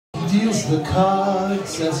deals the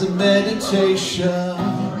cards as a meditation.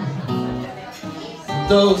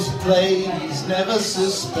 Those he plays never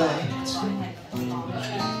suspect.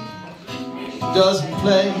 Doesn't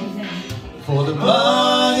play for the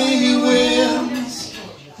money he wins.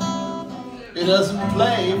 He doesn't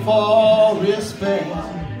play for respect.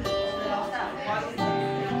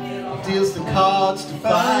 He deals the cards to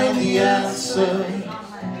find the answer.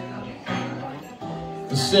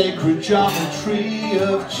 The sacred geometry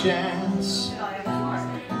of chance,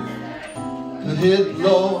 the hidden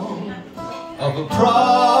law of a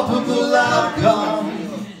probable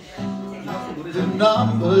outcome. The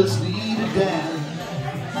numbers lead a dance.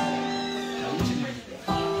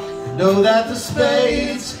 Know that the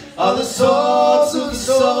spades are the swords of the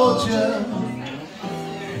soldier.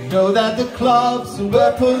 Know that the clubs are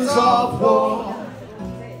weapons of war.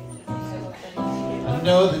 I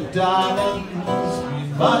know the diamonds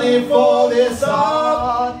mean money for this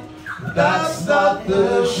art. That's not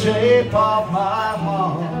the shape of my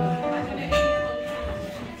heart.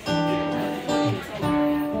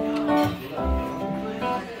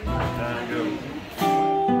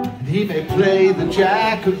 He may play the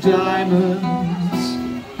jack of diamonds.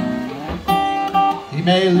 He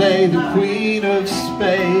may lay the queen of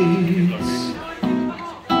spades.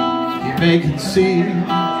 He may conceal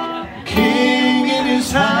the king in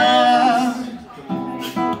his hand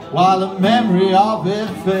while the memory of it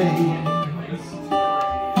fades.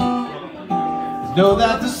 Know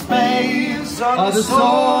that the spades are the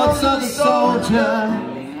swords of the soldier.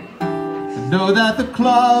 Know that the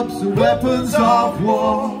clubs are weapons of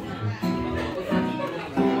war.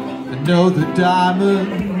 Know the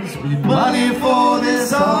diamonds mean money for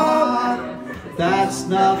this art. That's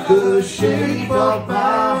not the shape of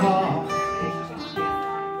my heart.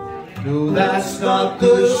 No, that's not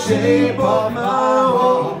the shape of my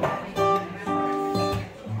heart.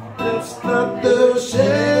 That's not the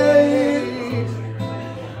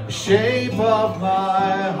shape of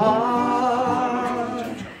my heart.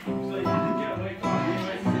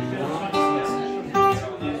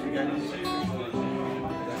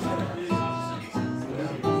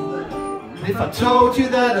 If I told you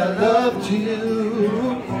that I loved you,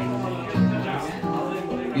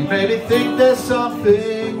 you made me think there's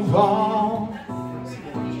something wrong.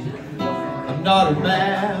 I'm not a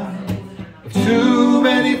man of too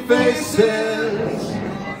many faces.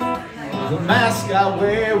 The mask I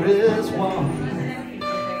wear is one.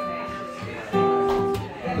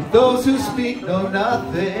 But those who speak know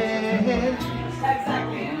nothing.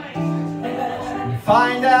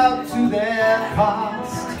 Find out to their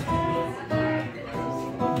cost.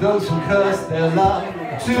 Those who curse their love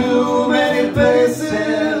too many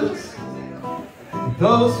places.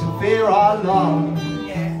 Those who fear our love.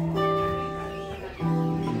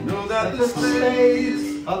 Know that the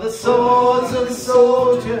spades are the swords of the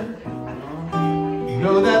soldier.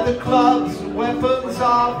 Know that the clubs are weapons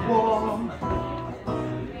of war.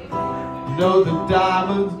 Know the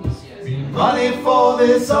diamonds mean money for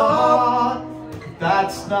this art.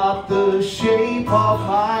 That's not the shape of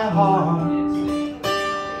my heart.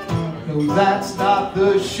 No, that's not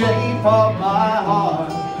the shape of my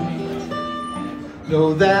heart.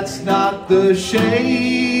 No, that's not the shape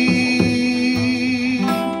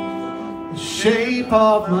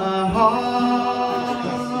of my heart.